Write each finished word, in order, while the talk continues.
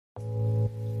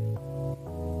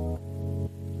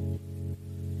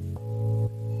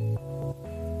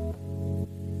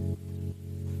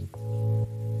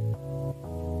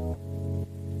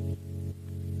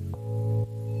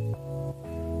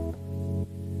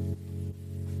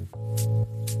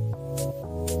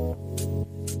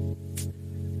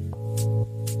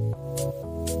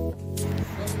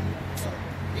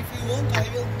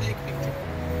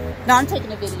No, I'm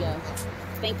taking a video.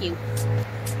 Thank you.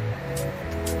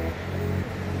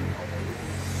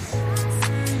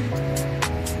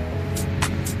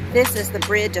 This is the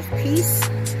Bridge of Peace.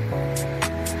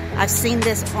 I've seen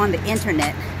this on the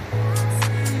internet,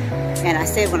 and I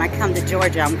said when I come to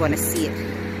Georgia, I'm going to see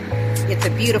it. It's a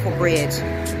beautiful bridge.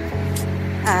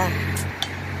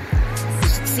 You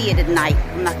should see it at night.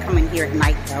 I'm not coming here at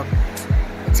night though.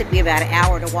 It took me about an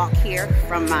hour to walk here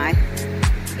from my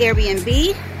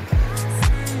Airbnb.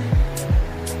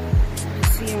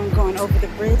 You see I'm going over the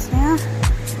bridge now.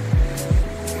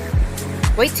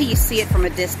 Wait till you see it from a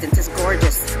distance. It's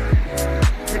gorgeous.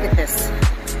 Look at this.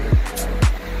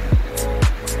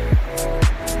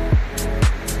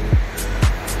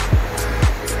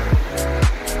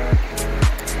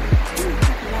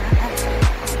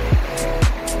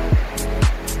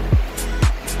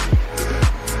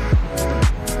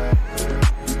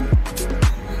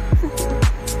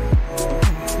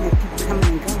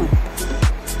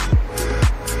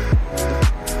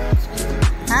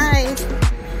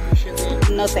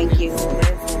 No, thank you.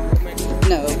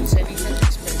 No. No,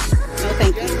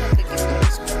 thank you.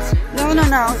 No, no,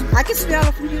 no. I can smell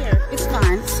it from here. It's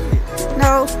fine.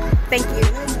 No, thank you.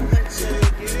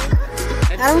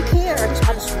 I don't care.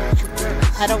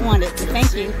 I don't want it.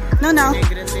 Thank you. No, no.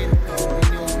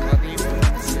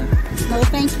 No,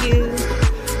 thank you.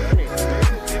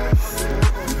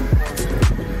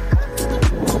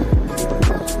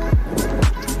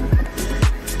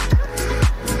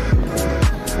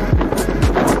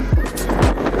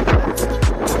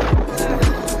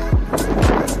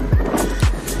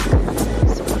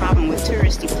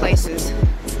 Places,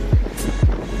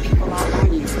 people all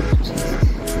on you.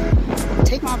 Just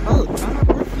take my boat. I don't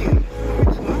work for you.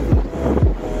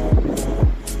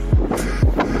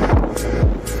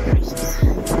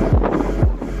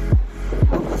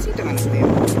 Oh, what's he doing up there?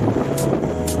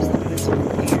 He's looking at some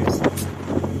repairs.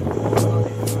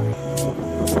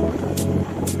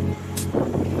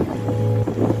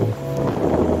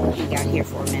 Hang out here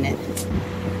for a minute.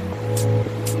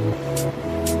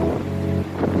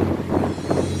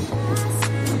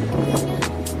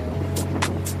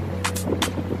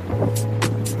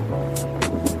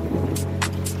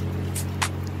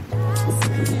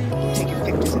 Taking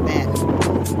pictures of that. I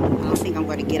don't think I'm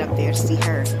going to get up there to see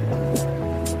her.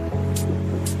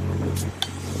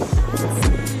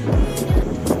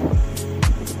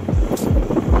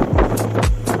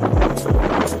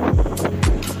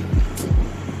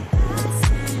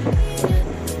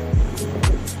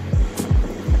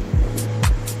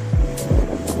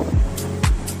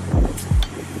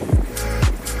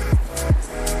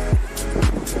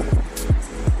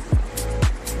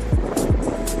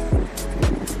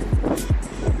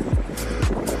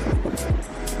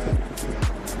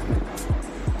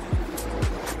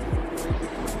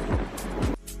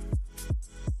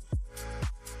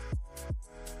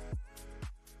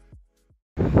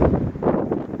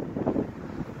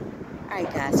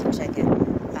 Alright guys, so check it.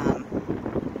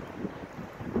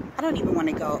 I don't even want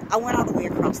to go. I went all the way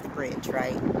across the bridge,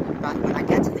 right? But when I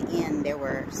got to the end, there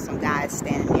were some guys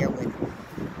standing there with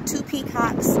 2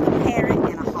 peacocks, a parrot,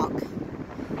 and a hawk.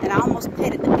 And I almost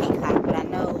petted the peacock, but I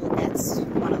know that's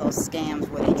one of those scams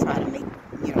where they try to make,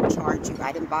 charge you.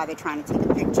 I didn't bother trying to take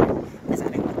a picture because I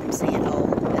didn't want them saying, oh,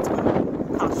 that's going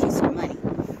to cost you some money.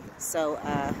 So,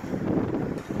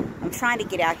 I'm trying to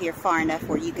get out here far enough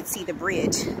where you could see the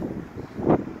bridge.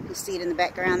 You see it in the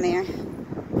background there,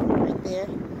 right there.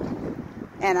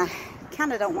 And I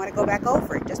kind of don't want to go back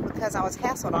over it just because I was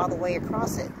hassled all the way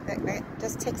across it. That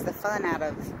just takes the fun out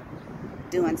of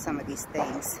doing some of these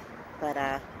things.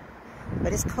 But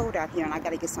it's cold out here and I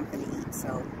got to get something to eat,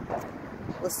 so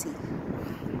we'll see.